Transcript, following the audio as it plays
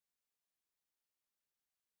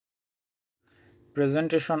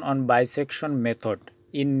Presentation on bisection method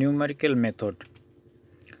in numerical method.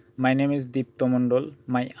 My name is Dipto Mondal.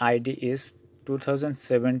 My ID is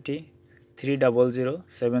 2070 300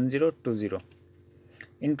 7020.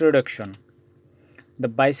 Introduction. The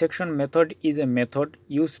bisection method is a method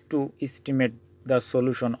used to estimate the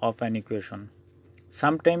solution of an equation,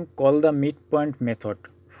 sometimes called the midpoint method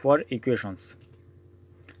for equations.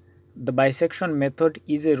 The bisection method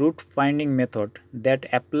is a root finding method that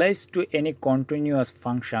applies to any continuous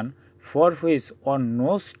function for which one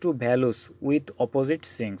knows two values with opposite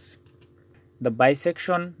signs. The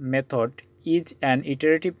bisection method is an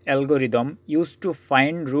iterative algorithm used to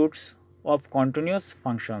find roots of continuous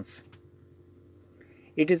functions.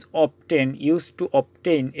 It is often used to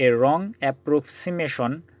obtain a wrong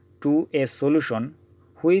approximation to a solution,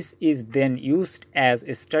 which is then used as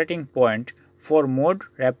a starting point for more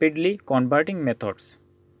rapidly converting methods.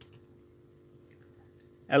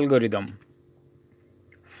 Algorithm.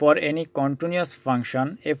 For any continuous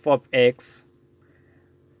function f of x,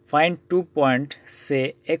 find 2 points,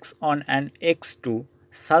 say x1 and x2,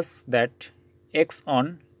 such that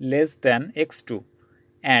x1 less than x2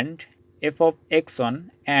 and f of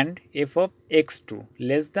x1 and f of x2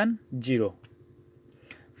 less than 0.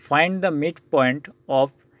 Find the midpoint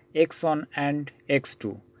of x1 and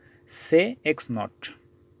x2. Say x0.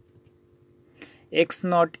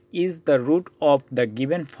 x0 is the root of the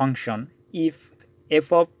given function if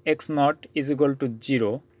f of x0 is equal to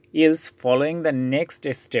 0, else following the next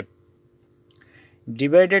step.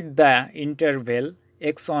 Divided the interval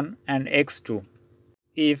x1 and x2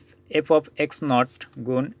 if f of x0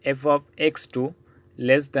 gun f of x2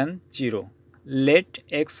 less than 0. Let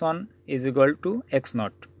x1 is equal to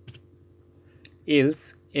x0.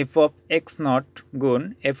 Else f of x0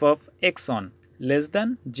 gun f of x1 less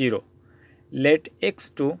than 0. Let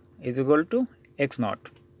x2 is equal to x0.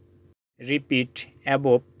 Repeat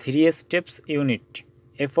above 3 steps unit.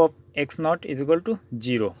 F of x0 is equal to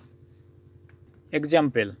 0.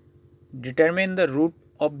 Example. Determine the root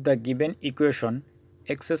of the given equation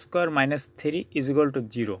x square minus 3 is equal to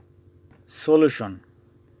 0. Solution.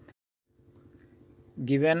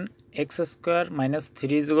 Given x square minus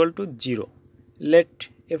 3 is equal to 0. Let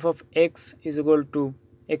f of x is equal to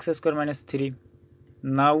x square minus 3.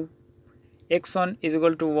 Now x1 is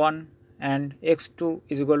equal to 1 and x2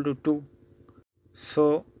 is equal to 2.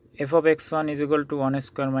 So f of x1 is equal to 1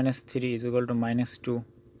 square minus 3 is equal to minus 2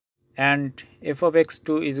 and f of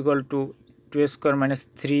x2 is equal to 2 square minus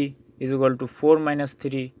 3 is equal to 4 minus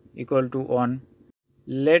 3 equal to 1.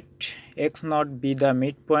 Let x0 be the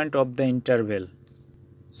midpoint of the interval.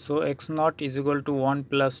 So x0 is equal to 1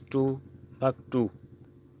 plus 2 by 2.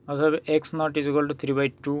 Also x0 is equal to 3 by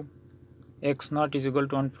 2. x0 is equal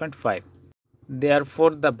to 1.5. Therefore,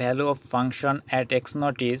 the value of function at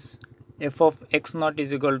x0 is f of x0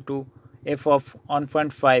 is equal to f of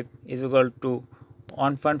 1.5 is equal to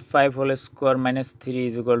 1.5 whole square minus 3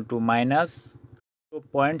 is equal to minus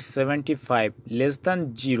 0.75 less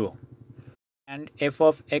than 0 and f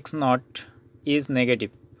of x0 is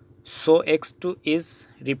negative. So x2 is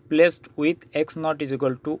replaced with x0 is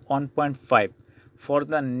equal to 1.5 for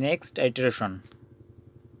the next iteration.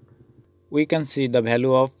 We can see the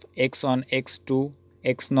value of x1, x2,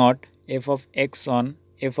 x0, f of x1,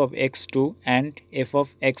 f of x2 and f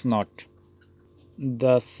of x0.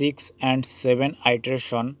 The 6 and 7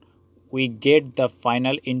 iteration we get the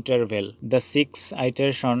final interval. The 6th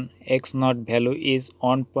iteration x0 value is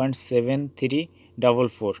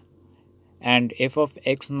 1.7344 and f of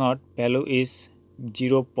x0 value is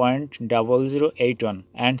 0.0081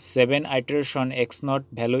 and 7 iteration x0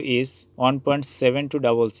 value is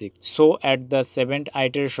 1.7266. So at the 7th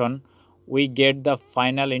iteration we get the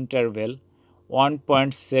final interval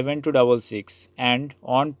 1.7266 and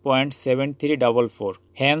 1.7344.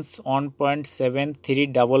 Hence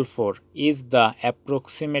 1.7344 is the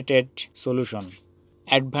approximated solution.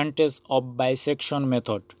 Advantage of bisection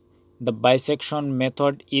method. The bisection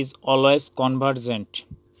method is always convergent.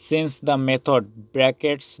 Since the method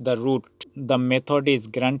brackets the root, the method is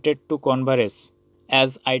granted to converge.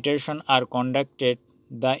 As iterations are conducted,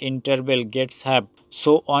 the interval gets halved,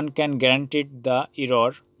 so one can guarantee the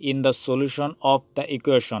error in the solution of the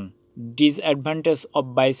equation. Disadvantage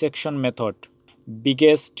of bisection method.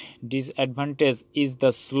 Biggest disadvantage is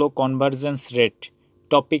the slow convergence rate.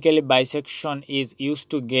 Typically, bisection is used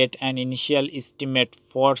to get an initial estimate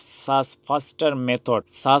for such faster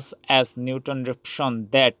methods such as Newton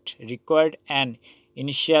raphson that required an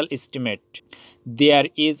initial estimate. There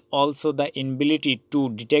is also the inability to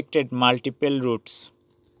detect multiple roots.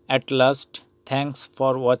 At last, thanks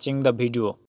for watching the video.